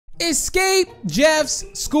Escape Jeff's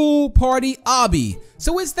school party obby.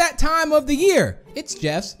 So it's that time of the year. It's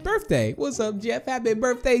Jeff's birthday. What's up, Jeff? Happy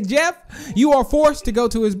birthday, Jeff. You are forced to go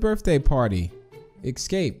to his birthday party.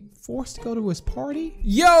 Escape. Forced to go to his party?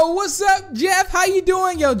 Yo, what's up, Jeff? How you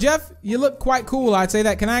doing? Yo, Jeff, you look quite cool. I'd say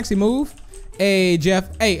that. Can I actually move? Hey,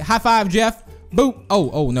 Jeff. Hey, high five, Jeff. Boop.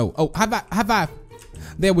 Oh, no. Oh, high five. High five.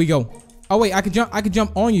 There we go. Oh, wait, I could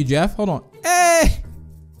jump on you, Jeff. Hold on. Hey.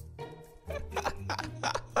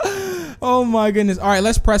 Oh my goodness. All right,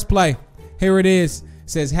 let's press play. Here it is. It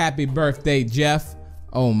says happy birthday, Jeff.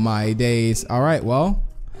 Oh my days. All right, well,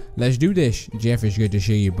 let's do this. Jeff, it's good to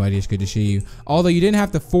see you, buddy. It's good to see you. Although you didn't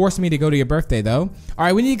have to force me to go to your birthday, though. All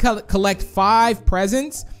right, we need to collect 5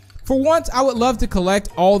 presents. For once, I would love to collect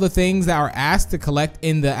all the things that are asked to collect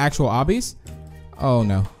in the actual obbies. Oh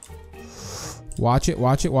no. Watch it,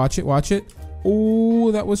 watch it, watch it, watch it.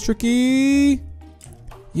 Ooh, that was tricky.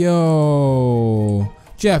 Yo.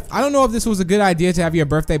 Jeff, I don't know if this was a good idea to have your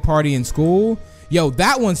birthday party in school. Yo,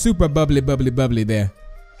 that one's super bubbly, bubbly, bubbly there.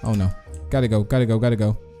 Oh no. Gotta go, gotta go, gotta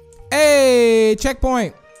go. Hey,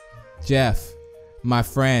 checkpoint. Jeff, my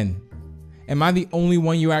friend. Am I the only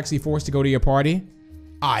one you actually forced to go to your party?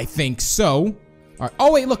 I think so. All right.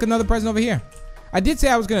 Oh wait, look, another present over here. I did say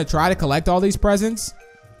I was gonna try to collect all these presents.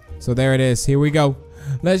 So there it is. Here we go.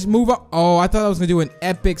 Let's move up. Oh, I thought I was gonna do an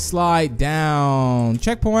epic slide down.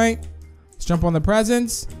 Checkpoint. Let's jump on the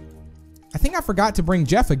presents. I think I forgot to bring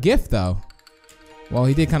Jeff a gift though. Well,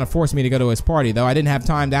 he did kind of force me to go to his party though. I didn't have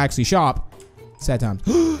time to actually shop. Sad times.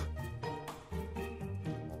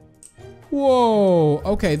 Whoa.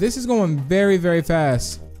 Okay, this is going very, very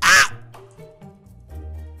fast. Ah!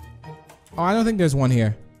 Oh, I don't think there's one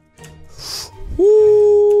here.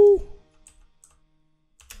 Woo!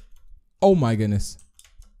 Oh my goodness.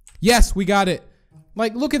 Yes, we got it.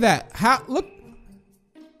 Like, look at that. Look.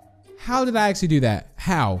 How did I actually do that?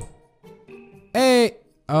 How? Hey.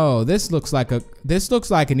 Oh, this looks like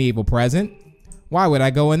an evil present. Why would I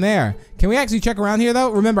go in there? Can we actually check around here though?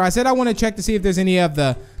 Remember, I said I want to check to see if there's any of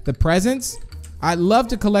the presents. I'd love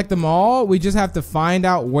to collect them all. We just have to find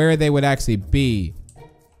out where they would actually be.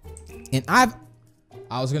 And I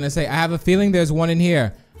was gonna say, I have a feeling there's one in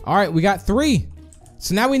here. All right, we got 3.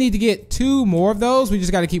 So now we need to get 2 more of those. We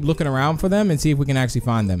just got to keep looking around for them and see if we can actually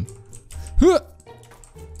find them.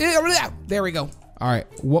 There we go. All right,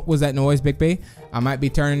 what was that noise, Big B? I might be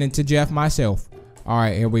turning into Jeff myself. All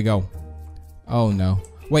right, here we go. Oh no.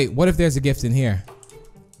 Wait, what if there's a gift in here?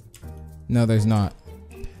 No, there's not.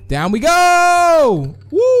 Down we go!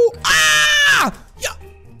 Woo! Ah! Yo!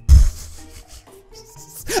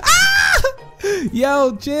 Ah!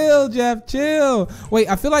 Yo, chill, Jeff, chill. Wait,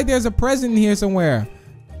 I feel like there's a present in here somewhere.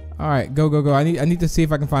 All right, go, go, go. I need to see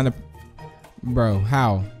if I can find a... Bro,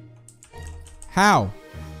 how? How?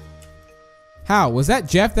 How? Was that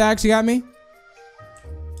Jeff that actually got me?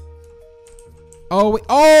 Oh, wait.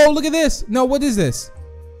 Oh, look at this. No, what is this?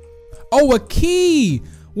 Oh, a key.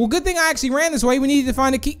 Well, good thing I actually ran this way. We needed to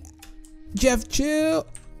find a key. Jeff, chill.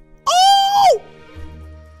 Oh!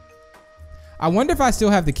 I wonder if I still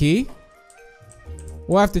have the key.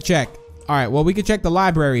 We'll have to check. All right, well, we can check the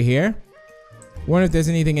library here. Wonder if there's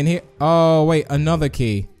anything in here. Oh, wait, another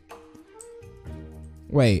key.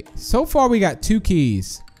 Wait, so far we got 2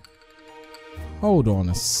 keys. Hold on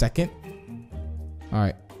a second. All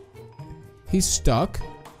right. He's stuck.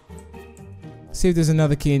 See if there's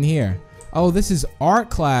another key in here. Oh, this is art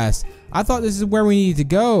class. I thought this is where we needed to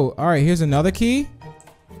go. All right, here's another key.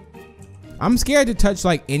 I'm scared to touch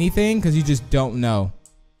like anything because you just don't know.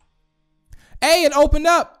 Hey, it opened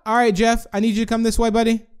up. All right, Jeff, I need you to come this way,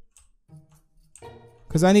 buddy.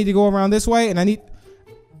 Because I need to go around this way and I need...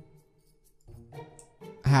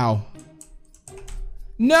 How?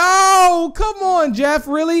 No, come on, Jeff,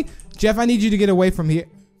 really? Jeff, I need you to get away from here.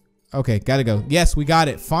 Okay, gotta go. Yes, we got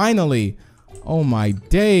it, finally. Oh my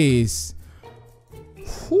days.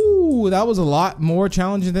 Whew, that was a lot more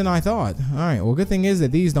challenging than I thought. All right, well, good thing is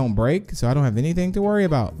that these don't break, so I don't have anything to worry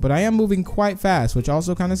about. But I am moving quite fast, which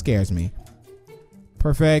also kind of scares me.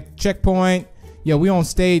 Perfect, checkpoint. Yo, we on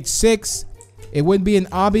stage 6. It wouldn't be an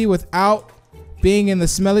obby without being in the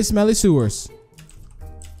smelly, smelly sewers.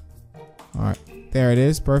 All right. There it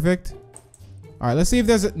is. Perfect. All right, let's see if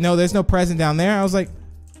there's a... No, there's no present down there. I was like,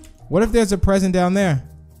 what if there's a present down there?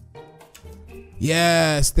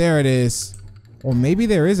 Yes, there it is. Or maybe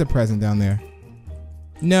there is a present down there.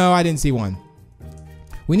 No, I didn't see one.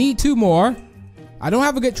 We need 2 more. I don't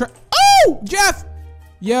have a good Oh, Jeff!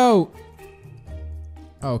 Yo.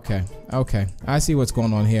 Okay, okay. I see what's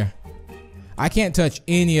going on here. I can't touch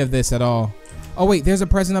any of this at all. Oh, wait, there's a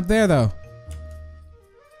present up there, though.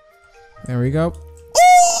 There we go.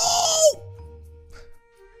 Oh!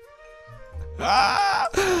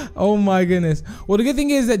 Oh my goodness. Well, the good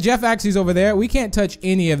thing is that Jeff actually is over there. We can't touch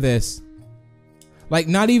any of this. Like,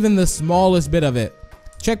 not even the smallest bit of it.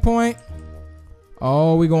 Checkpoint.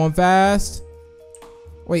 Oh, we going fast.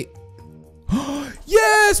 Wait.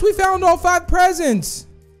 Yes, we found all 5 presents.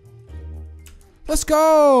 Let's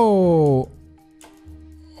go.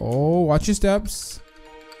 Oh, watch your steps.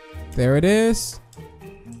 There it is.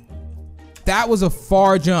 That was a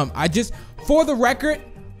far jump. For the record,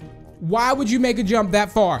 why would you make a jump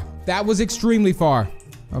that far? That was extremely far.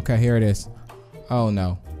 Okay, here it is. Oh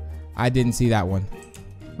no, I didn't see that one.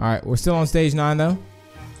 All right, we're still on stage 9 though.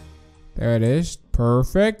 There it is.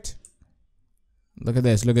 Perfect. Look at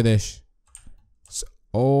this. Look at this.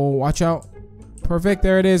 Oh, watch out. Perfect.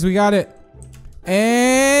 There it is. We got it.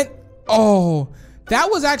 And oh, that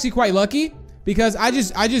was actually quite lucky because I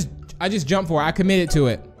just jumped for it. I committed to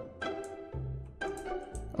it.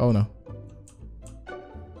 Oh no.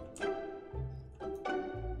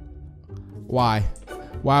 Why?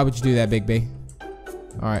 Why would you do that, Big B?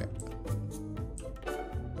 All right.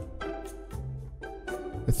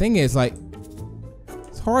 The thing is, like,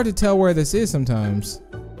 it's hard to tell where this is sometimes.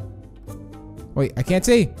 Wait, I can't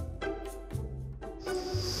see.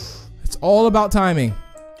 It's all about timing.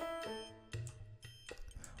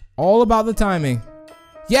 All about the timing.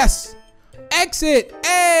 Yes! Exit!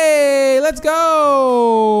 Hey! Let's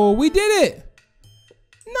go! We did it!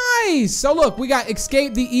 Nice! So look, we got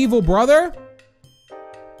escape the evil brother.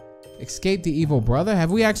 Escape the evil brother?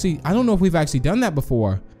 Have we actually... I don't know if we've actually done that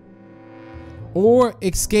before. Or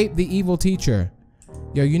escape the evil teacher.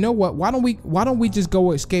 Yo, you know what? Why don't we just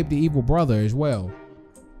go escape the evil brother as well?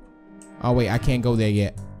 Oh wait, I can't go there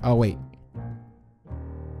yet. Oh wait.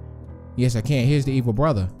 Yes, I can. Here's the evil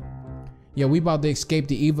brother. Yeah, we about to escape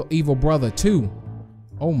the evil brother too.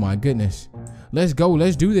 Oh my goodness. Let's go.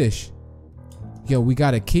 Let's do this. Yo, we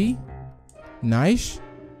got a key. Nice.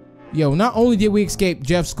 Yo, not only did we escape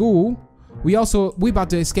Jeff's school, we about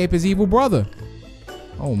to escape his evil brother.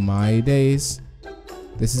 Oh my days.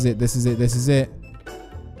 This is it. This is it. This is it.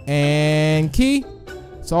 And key.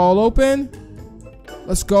 It's all open.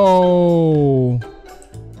 Let's go.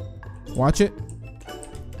 Watch it.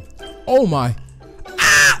 Oh my.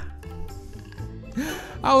 Ah!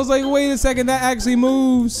 I was like, wait a second. That actually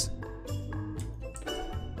moves.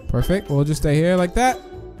 Perfect. We'll just stay here like that.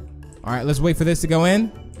 All right, let's wait for this to go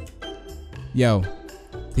in. Yo,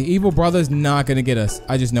 the evil brother's not gonna get us.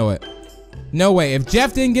 I just know it. No way. If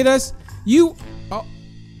Jeff didn't get us, you... Oh.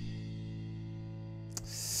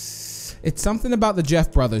 It's something about the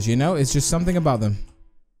Jeff brothers, you know? It's just something about them.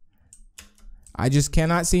 I just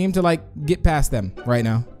cannot seem to, like, get past them right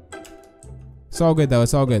now. It's all good, though.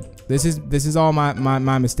 It's all good. This is all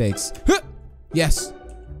my mistakes. Huh! Yes.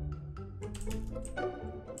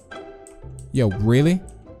 Yo, really?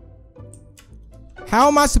 How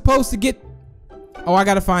am I supposed to get... Oh, I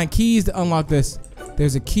gotta find keys to unlock this.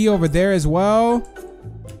 There's a key over there as well.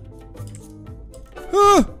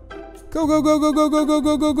 Ah! Go, go, go, go, go, go, go,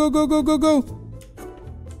 go, go, go, go, go, go, go.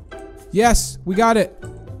 Yes, we got it.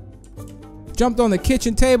 Jumped on the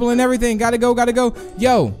kitchen table and everything. Gotta go, gotta go.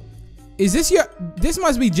 Yo, is this your... This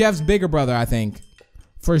must be Jeff's bigger brother, I think.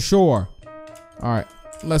 For sure. All right,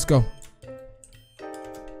 let's go.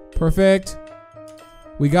 Perfect.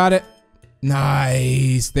 We got it.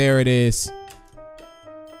 Nice. There it is.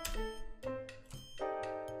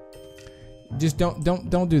 Just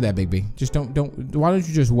don't do that, Big B. Just don't. Why don't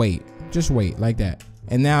you just wait? Just wait like that.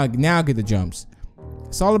 And now get the jumps.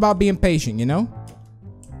 It's all about being patient, you know?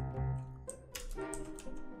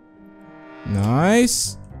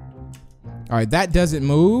 Nice. All right, that doesn't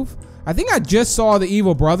move. I think I just saw the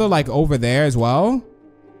evil brother like over there as well.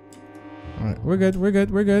 All right, we're good. We're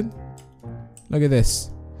good. We're good. Look at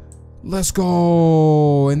this. Let's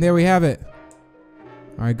go. And there we have it.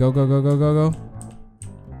 All right, go, go, go, go, go, go.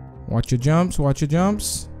 Watch your jumps. Watch your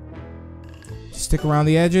jumps. Stick around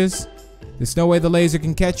the edges. There's no way the laser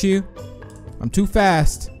can catch you. I'm too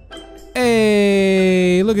fast.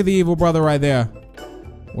 Hey, look at the evil brother right there.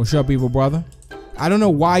 What's up, evil brother? I don't know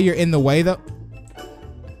why you're in the way, though.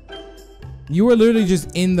 You were literally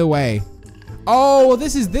just in the way. Oh, well,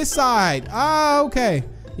 this is this side. Ah, okay.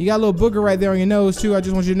 You got a little booger right there on your nose, too. I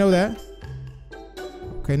just want you to know that.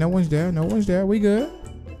 Okay, no one's there. No one's there. We good.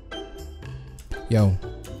 Yo,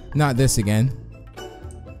 not this again.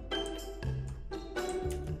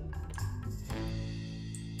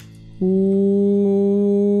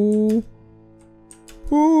 Ooh.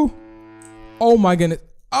 Ooh. Oh, my goodness.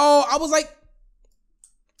 Oh, I was like...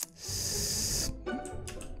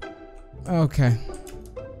 Okay.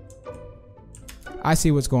 I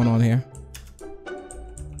see what's going on here.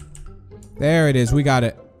 There it is. We got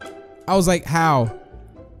it. I was like, how?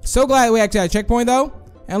 So glad we actually had a checkpoint though.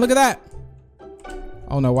 And look at that.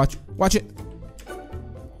 Oh no, watch it.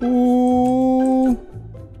 Ooh.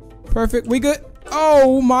 Perfect, we good.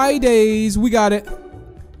 Oh my days, we got it.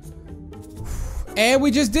 And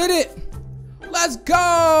we just did it. Let's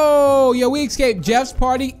go. Yo, we escaped Jeff's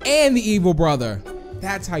party and the evil brother.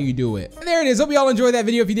 That's how you do it. And there it is. Hope you all enjoyed that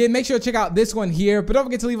video. If you did, make sure to check out this one here. But don't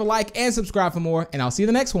forget to leave a like and subscribe for more. And I'll see you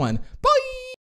in the next one. Bye.